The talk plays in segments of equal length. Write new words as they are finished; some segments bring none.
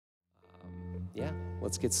Yeah,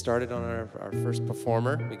 let's get started on our first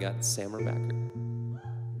performer. We got Sammer Bakri.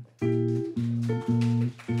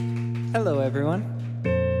 Hello, everyone.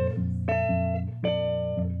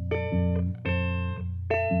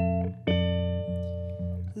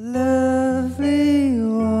 Lovely,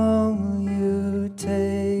 won't you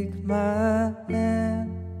take my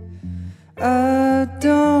hand? I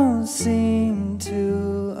don't seem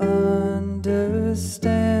to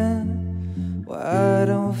understand why I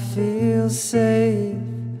don't feel safe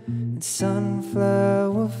in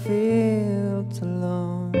sunflower fields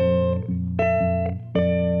alone.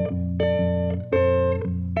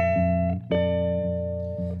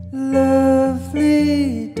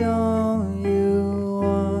 Lovely, don't you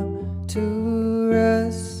want to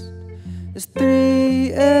rest? It's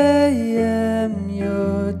 3 a.m.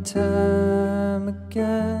 your time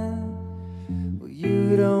again. Well,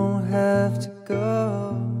 you don't have to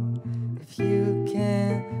go if you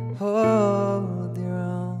can't hold your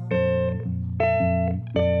own.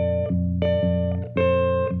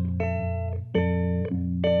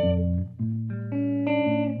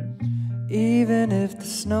 Even if the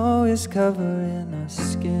snow is covering our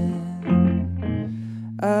skin,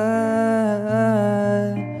 I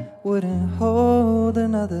wouldn't hold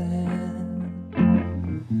another hand.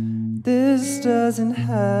 This doesn't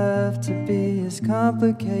have to be as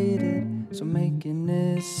complicated, so making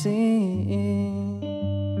it seem.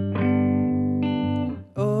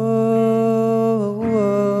 Oh,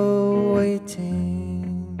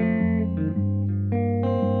 waiting.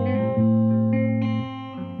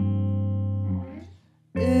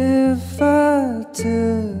 If I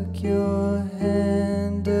took your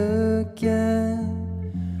hand again,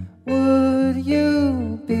 would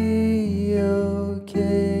you be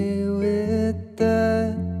okay with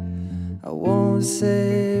that? I won't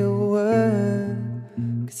say a word,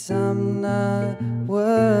 'cause I'm not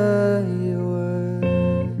what you were.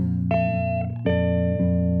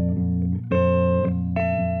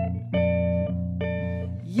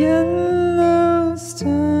 Yellow's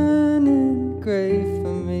turning gray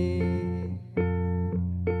for me.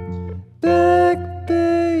 Back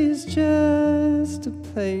Bay's just a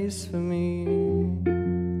place for me.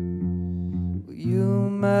 Well, you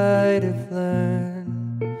might have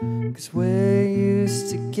learned, 'cause we're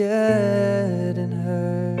used to getting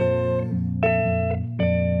hurt.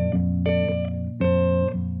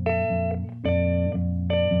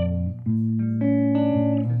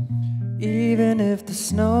 Even if the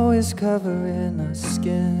snow is covering our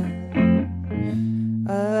skin,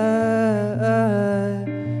 I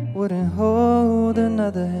wouldn't hold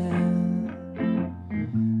another hand.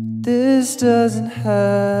 This doesn't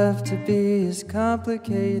have to be as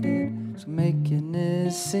complicated, so making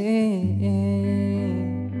it seem.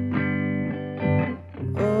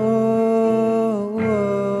 Oh,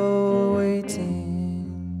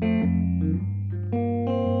 waiting.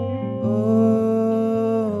 Oh,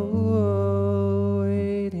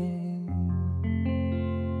 waiting.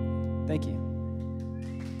 Thank you.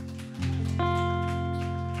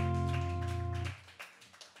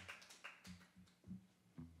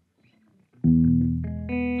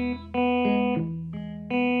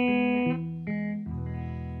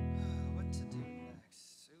 What to do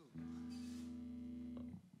next?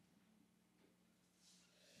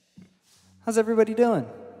 How's everybody doing?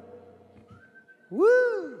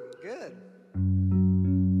 Woo! Good.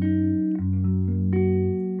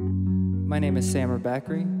 My name is Sammer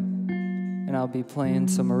Bakri, and I'll be playing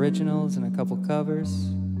some originals and a couple covers,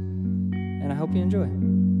 and I hope you enjoy.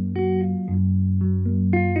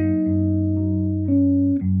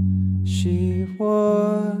 She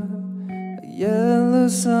wore a yellow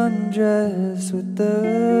sundress with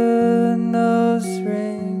a nose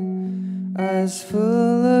ring, eyes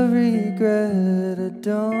full of regret. I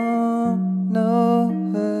don't know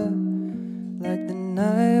her, like the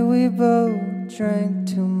night we both drank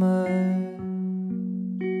too much.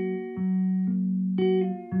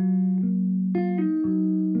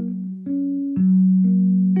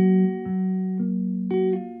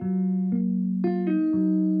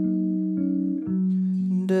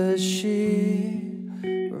 Does she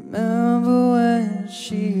remember when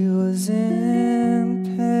she was in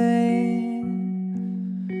pain,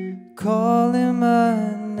 calling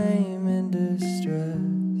my name in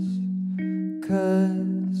distress,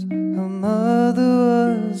 'cause her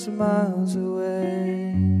mother was miles away?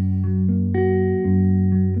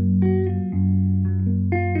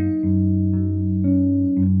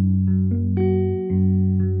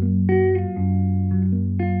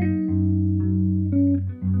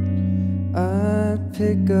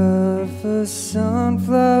 Pick up a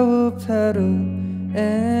sunflower petal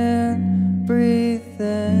and breathe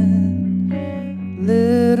in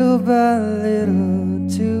little by little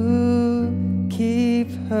to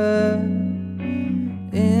keep her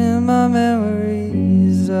in my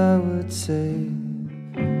memories. I would save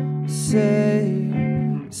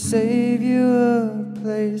you a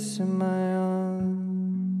place in my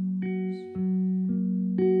arms.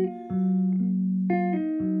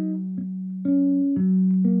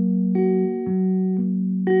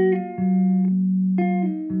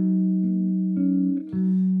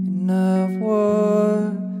 And I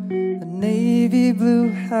wore a navy blue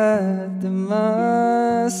hat that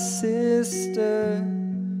my sister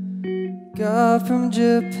got from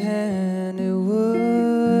Japan. It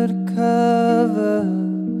would cover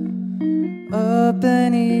up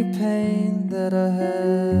any pain that I had.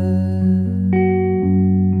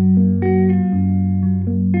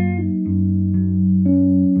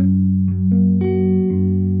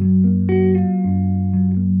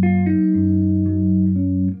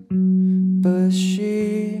 But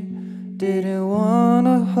she didn't want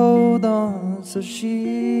to hold on, so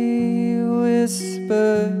she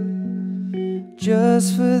whispered,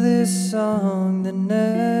 just for this song. The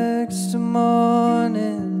next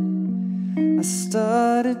morning I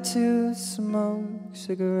started to smoke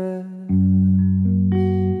cigarettes.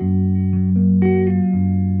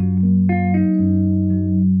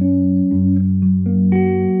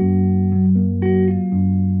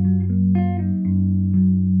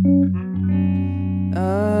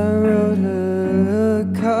 I wrote her a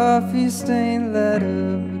coffee-stained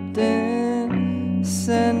letter, but didn't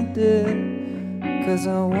send it, 'cause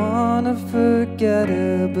I wanna forget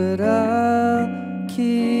her, but I'll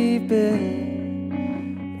keep it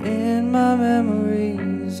in my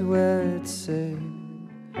memories where it's safe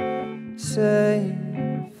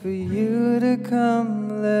for you to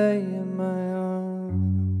come lay in my arms.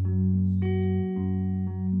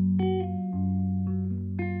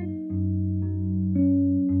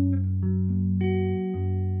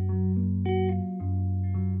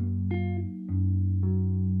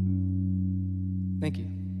 Thank you.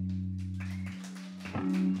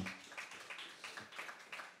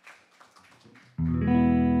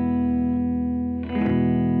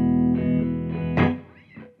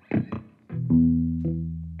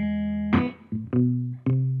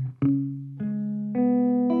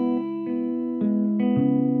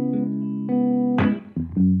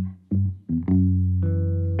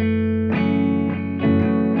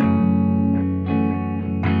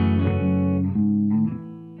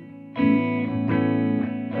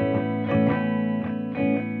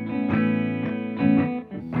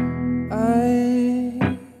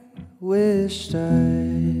 Wished I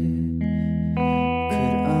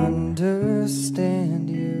could understand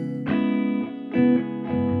you,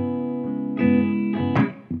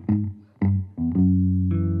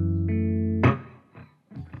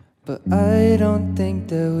 but I don't think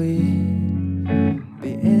that we'd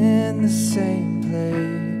be in the same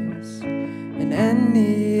place in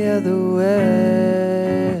any other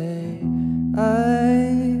way.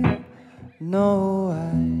 I know I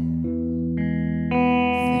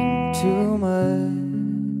too much,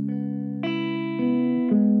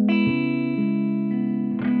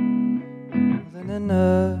 more than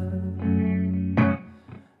enough,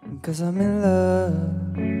 'cause I'm in love.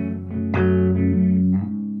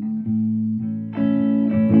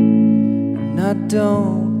 And I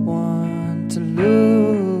don't want to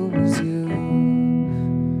lose you.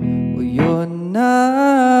 Well, you're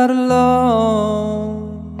not alone.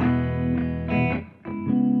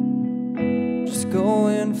 Go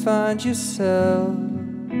and find yourself,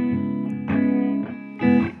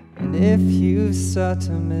 and if you start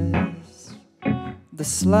to miss the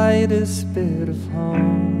slightest bit of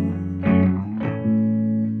home,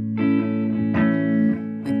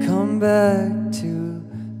 then come back to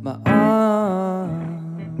my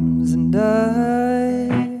arms, and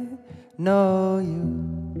I know you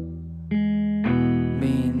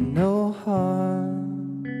mean no harm.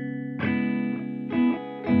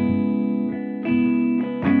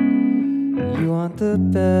 You want the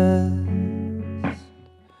best,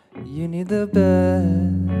 you need the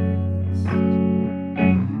best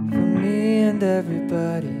for me and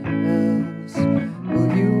everybody else. Well,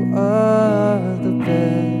 you are the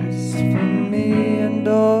best for me, and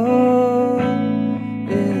all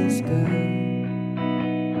is good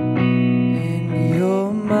in your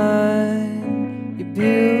mind. You're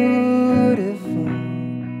beautiful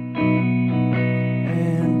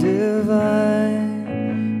and divine.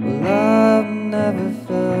 Well, I've never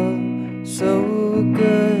felt so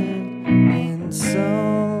good in so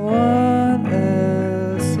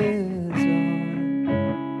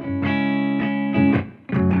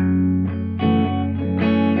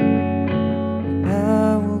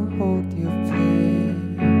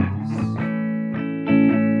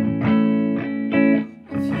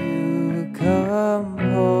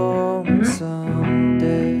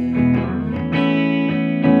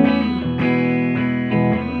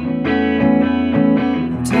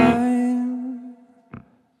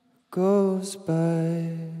goes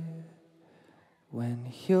by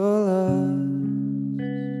when you're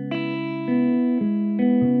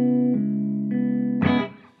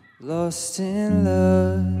lost in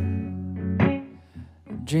love,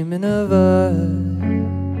 dreaming of us.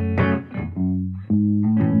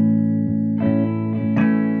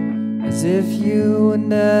 As if you were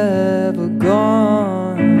never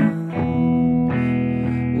gone.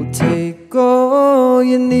 We'll take all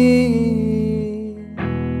you need,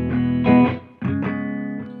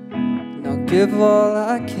 and I'll give all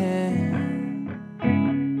I can,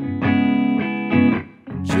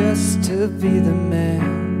 just to be the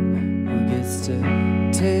man who gets to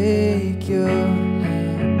take your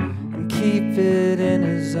hand and keep it in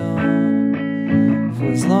his arms for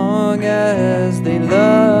as long as they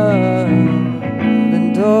love,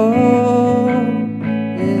 and all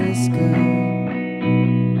is good.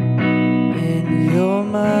 In your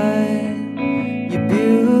mind, you're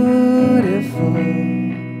beautiful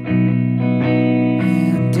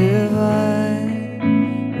and divine.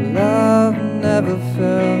 Love never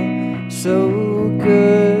felt so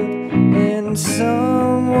good in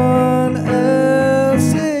someone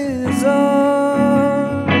else's arms.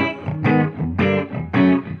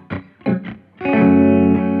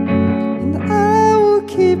 And I will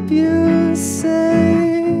keep you safe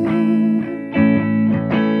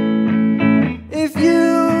if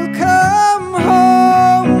you come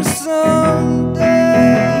home someday.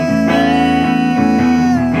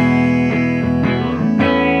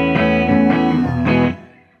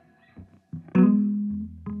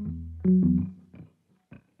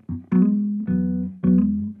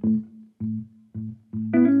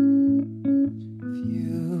 If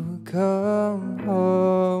you come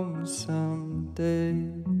home someday.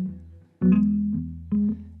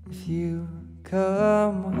 If you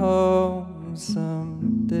come home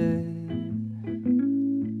someday.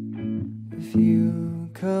 If you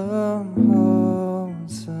come home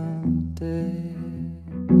someday.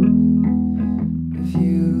 If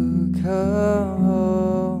you come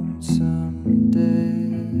home someday.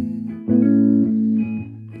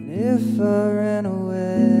 And if I ran away,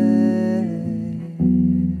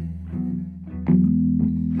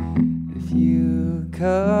 if you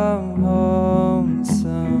come home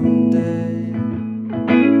someday.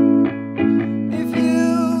 If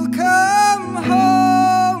you come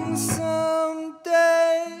home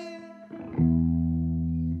someday.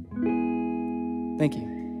 Thank you.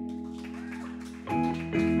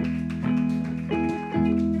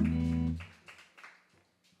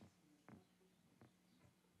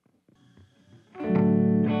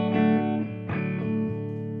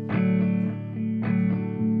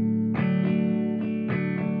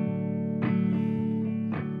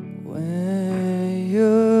 When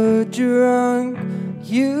you're drunk,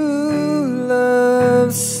 you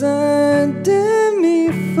love sending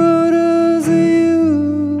me photos of you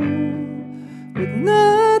with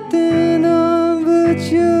nothing on but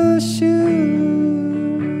your shoes.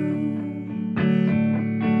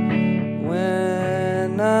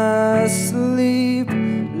 When I sleep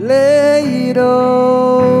late,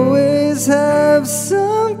 always have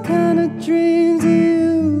some kind of dreams of you.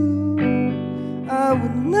 I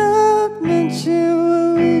would not mention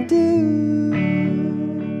what we do.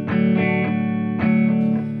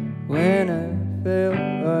 When I feel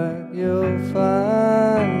like you'll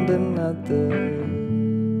find another,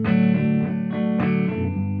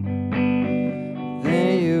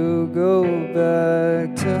 then you go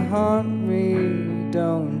back to haunt me,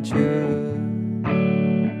 don't you?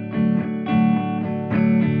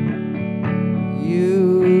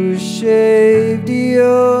 You shaved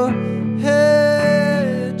your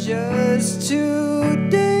head just 2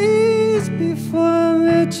 days before I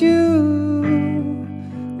met you,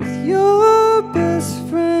 with your best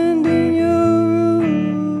friend in your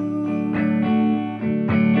room.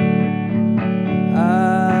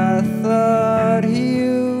 I thought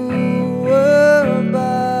you were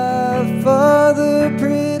by far the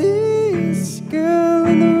prettiest girl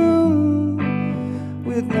in the room,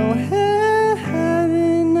 with no hair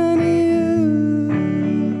hiding none of you.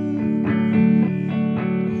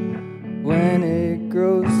 When it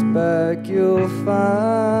grows back, you'll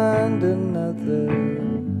find another.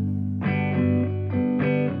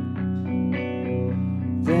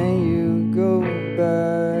 Then you go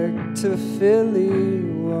back to Philly,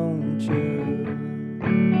 won't you?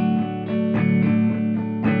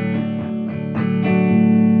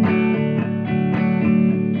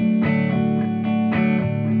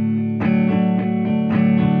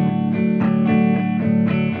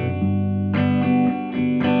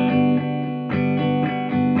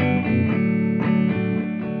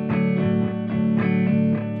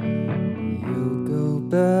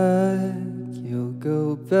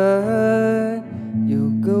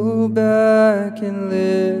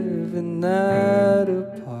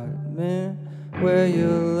 moment where you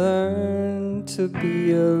learn to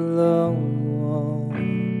be alone.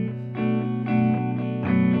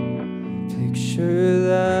 Picture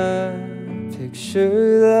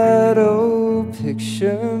that, oh,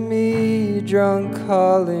 picture me drunk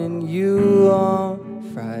calling you on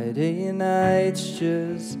Friday nights,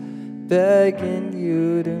 just begging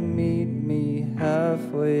you to meet me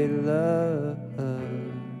halfway, love.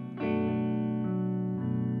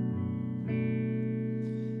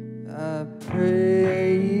 I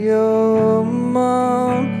pray your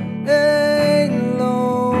mom ain't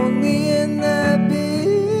lonely in that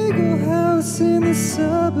big old house in the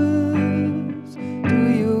suburbs. Do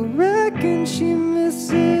you reckon she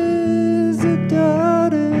misses her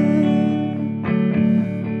daughter?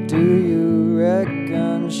 Do you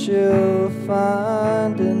reckon she'll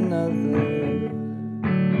find another?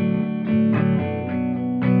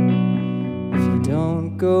 If you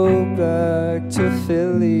don't go back to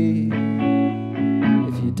Philly,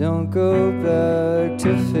 if you don't go back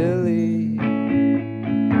to Philly,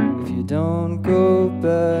 if you don't go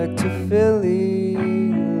back to Philly,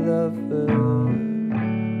 lover.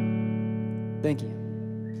 Thank you.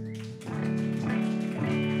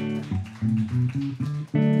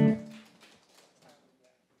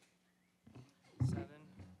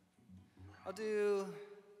 I'll do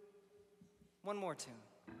one more tune.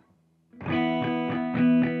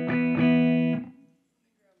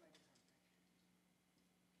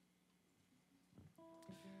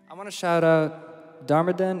 I want to shout out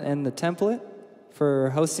DharmaDen and The Template for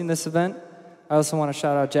hosting this event. I also want to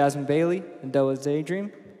shout out Jasmine Bailey and Doa's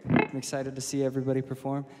Daydream. I'm excited to see everybody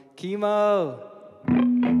perform. Chemo!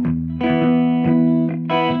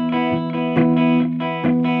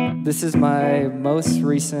 This is my most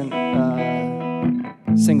recent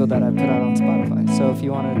single that I put out on Spotify. So if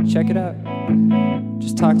you want to check it out,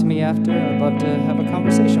 just talk to me after. I'd love to have a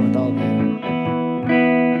conversation with all of you.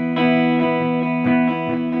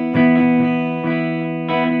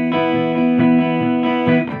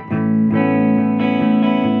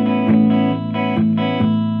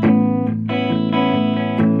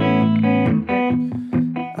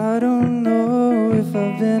 I don't know if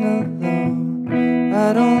I've been alone.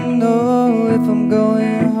 I don't know if I'm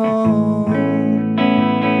going home.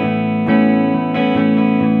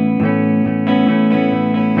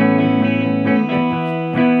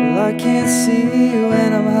 Well, I can't see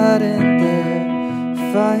when I'm hiding there.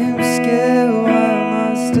 If I am scared, why am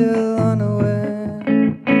I still unaware?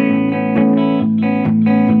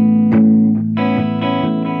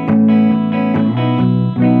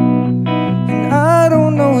 And I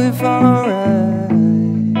don't know if I'm right.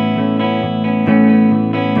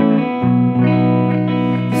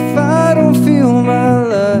 If I don't feel my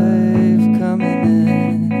life coming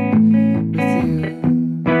in with you.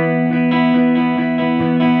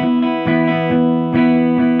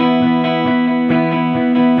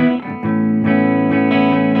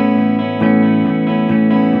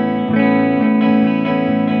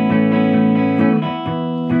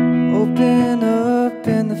 Open up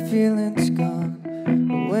and the feeling's gone.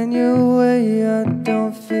 But when you're away, I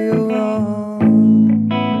don't feel wrong.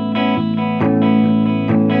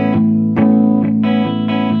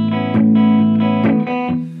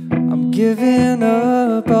 I'm giving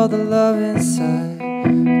up all the love inside.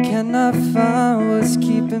 Cannot find what's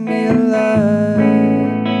keeping me alive.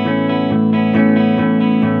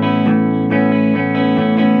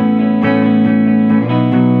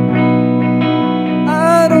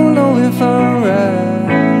 I don't know if I'm right.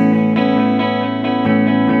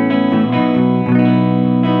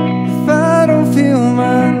 If I don't feel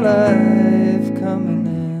my life coming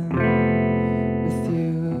in with you.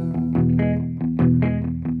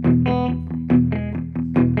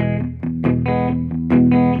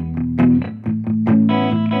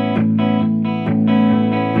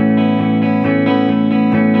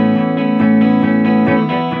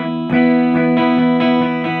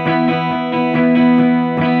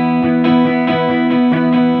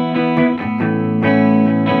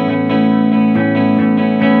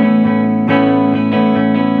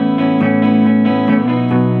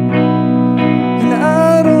 And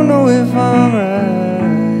I don't know if I'm right.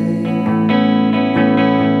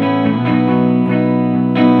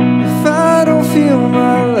 If I don't feel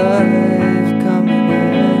my life coming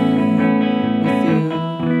in with you.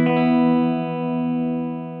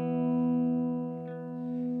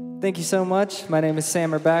 Thank you so much. My name is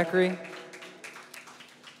Sam Bakri.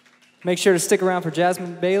 Make sure to stick around for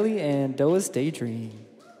Jasmine Bailey and Doa's Daydream.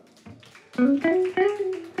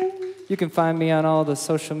 You can find me on all the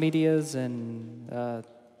social medias and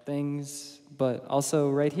things, but also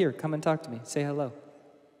right here. Come and talk to me. Say hello.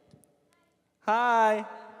 Hi.